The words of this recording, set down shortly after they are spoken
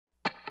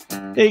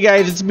Hey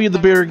guys, it's me, the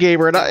Bearded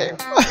Gamer, and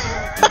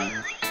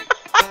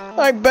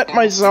I bet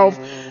myself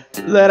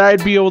that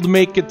I'd be able to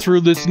make it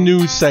through this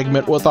news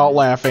segment without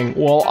laughing.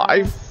 Well,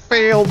 I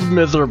failed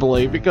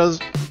miserably because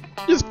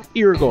just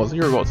here it goes,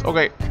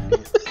 okay.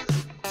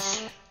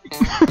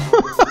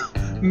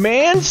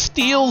 Man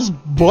steals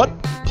butt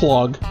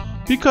plug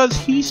because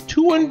he's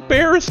too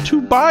embarrassed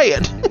to buy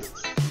it.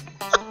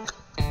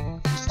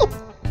 So,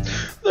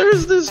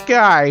 there's this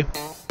guy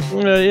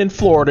in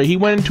Florida. He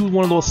went into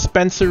one of those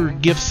Spencer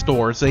gift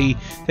stores. They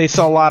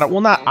sell a lot of,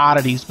 well, not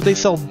oddities, but they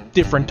sell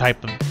different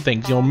type of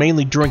things, you know,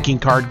 mainly drinking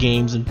card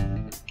games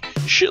and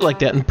shit like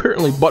that, and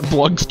apparently butt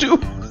plugs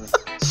too.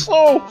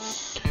 So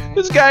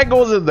this guy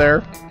goes in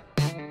there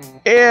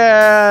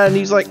and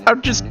he's like,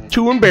 I'm just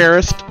too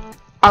embarrassed,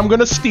 I'm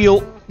gonna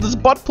steal this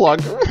butt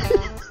plug.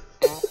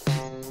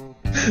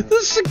 The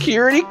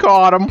security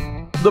caught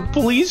him, the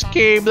police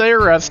came, they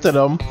arrested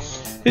him.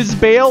 His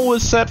bail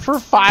was set for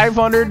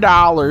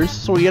 $500,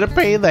 so he had to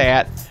pay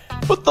that.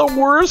 But the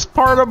worst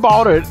part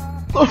about it,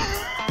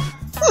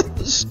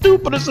 the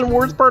stupidest and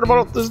worst part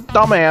about this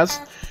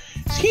dumbass,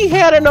 is he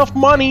had enough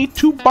money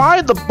to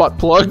buy the butt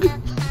plug,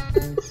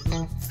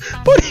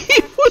 but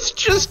he was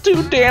just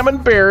too damn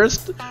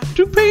embarrassed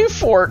to pay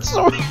for it,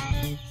 so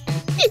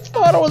he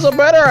thought it was a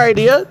better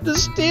idea to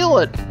steal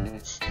it.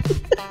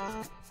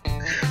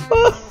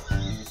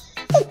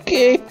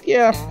 Okay,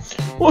 yeah.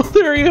 Well,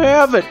 there you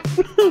have it.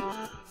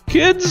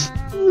 Kids,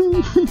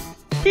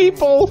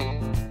 people,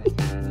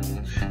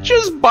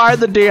 just buy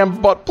the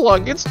damn butt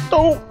plug. It's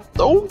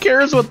who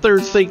cares what they're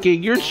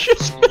thinking. You're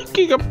just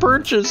making a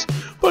purchase,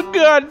 but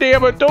god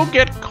damn it, don't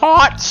get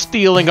caught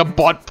stealing a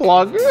butt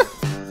plug.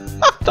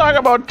 Talk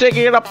about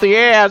taking it up the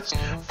ass.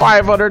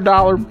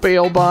 $500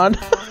 bail bond.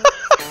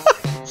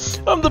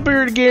 I'm the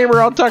Bearded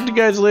Gamer. I'll talk to you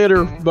guys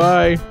later.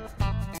 Bye.